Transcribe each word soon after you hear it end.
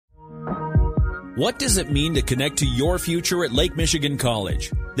What does it mean to connect to your future at Lake Michigan College?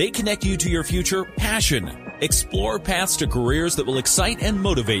 They connect you to your future passion. Explore paths to careers that will excite and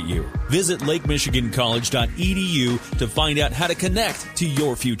motivate you. Visit lakemichigancollege.edu to find out how to connect to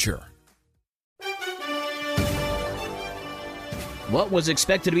your future. What was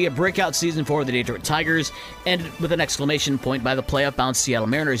expected to be a breakout season for the Detroit Tigers ended with an exclamation point by the playoff-bound Seattle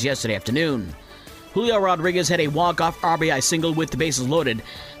Mariners yesterday afternoon. Julio Rodríguez had a walk-off RBI single with the bases loaded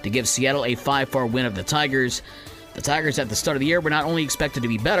to give Seattle a 5-4 win of the Tigers. The Tigers at the start of the year were not only expected to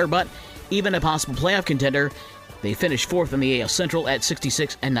be better, but even a possible playoff contender. They finished fourth in the AL Central at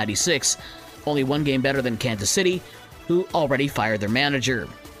 66-96, only one game better than Kansas City, who already fired their manager.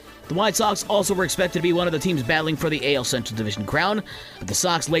 The White Sox also were expected to be one of the teams battling for the AL Central Division crown, but the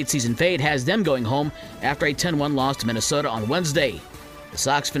Sox late-season fade has them going home after a 10-1 loss to Minnesota on Wednesday. The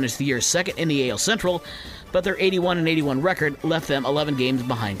Sox finished the year second in the AL Central, but their 81-81 record left them 11 games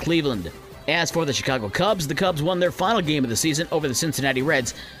behind Cleveland. As for the Chicago Cubs, the Cubs won their final game of the season over the Cincinnati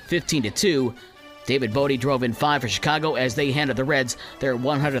Reds 15-2. David Bote drove in 5 for Chicago as they handed the Reds their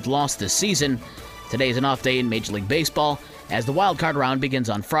 100th loss this season. Today is an off day in Major League Baseball as the wild card round begins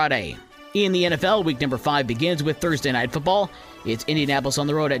on Friday. In the NFL, week number 5 begins with Thursday Night Football. It's Indianapolis on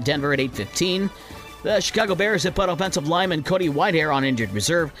the road at Denver at 8:15. The Chicago Bears have put offensive lineman Cody Whitehair on injured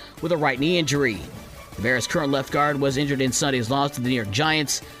reserve with a right knee injury. The Bears' current left guard was injured in Sunday's loss to the New York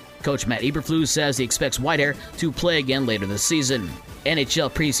Giants. Coach Matt Eberflus says he expects Whitehair to play again later this season.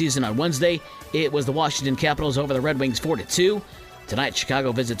 NHL preseason on Wednesday, it was the Washington Capitals over the Red Wings 4-2. Tonight,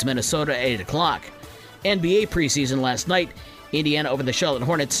 Chicago visits Minnesota at 8 o'clock. NBA preseason last night, Indiana over the Charlotte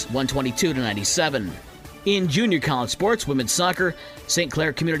Hornets 122-97. In junior college sports, women's soccer, St.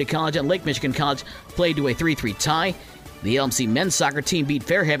 Clair Community College and Lake Michigan College played to a 3-3 tie. The LMC men's soccer team beat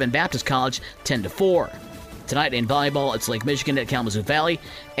Fairhaven Baptist College 10-4. Tonight in volleyball, it's Lake Michigan at Kalamazoo Valley,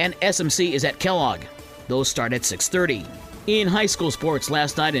 and SMC is at Kellogg. Those start at 6:30. In high school sports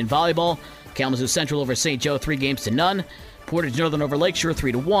last night in volleyball, Kalamazoo Central over St. Joe 3-0. Portage Northern over Lakeshore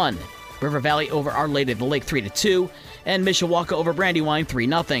 3-1. River Valley over Our Lady of the Lake 3-2, and Mishawaka over Brandywine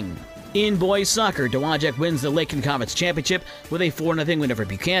 3-0. In boys soccer, Dowagiac wins the Lakeland Conference Championship with a 4-0 win over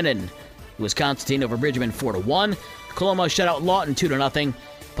Buchanan. Wisconsin over Bridgman 4-1. Coloma shut out Lawton 2-0.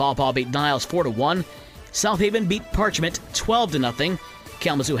 Paw Paw beat Niles 4-1. South Haven beat Parchment 12-0.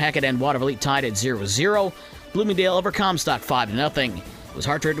 Kalamazoo, Hackett, and Waterville tied at 0-0. Bloomingdale over Comstock 5-0. It was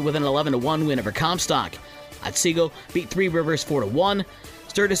Hartford with an 11-1 win over Comstock. Otsego beat Three Rivers 4-1.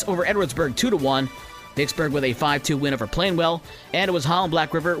 Sturgis over Edwardsburg 2-1. Vicksburg with a 5-2 win over Plainwell, and it was Holland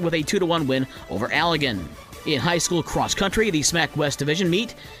Black River with a 2-1 win over Allegan. In high school cross country, the SMAC West Division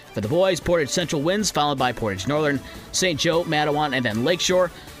meet. For the boys, Portage Central wins, followed by Portage Northern, St. Joe, Matawan, and then Lakeshore.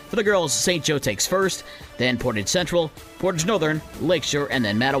 For the girls, St. Joe takes first, then Portage Central, Portage Northern, Lakeshore, and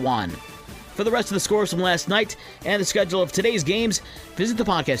then Matawan. For the rest of the scores from last night and the schedule of today's games, visit the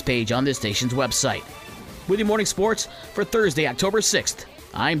podcast page on this station's website. With your morning sports for Thursday, October 6th,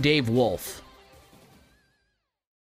 I'm Dave Wolf.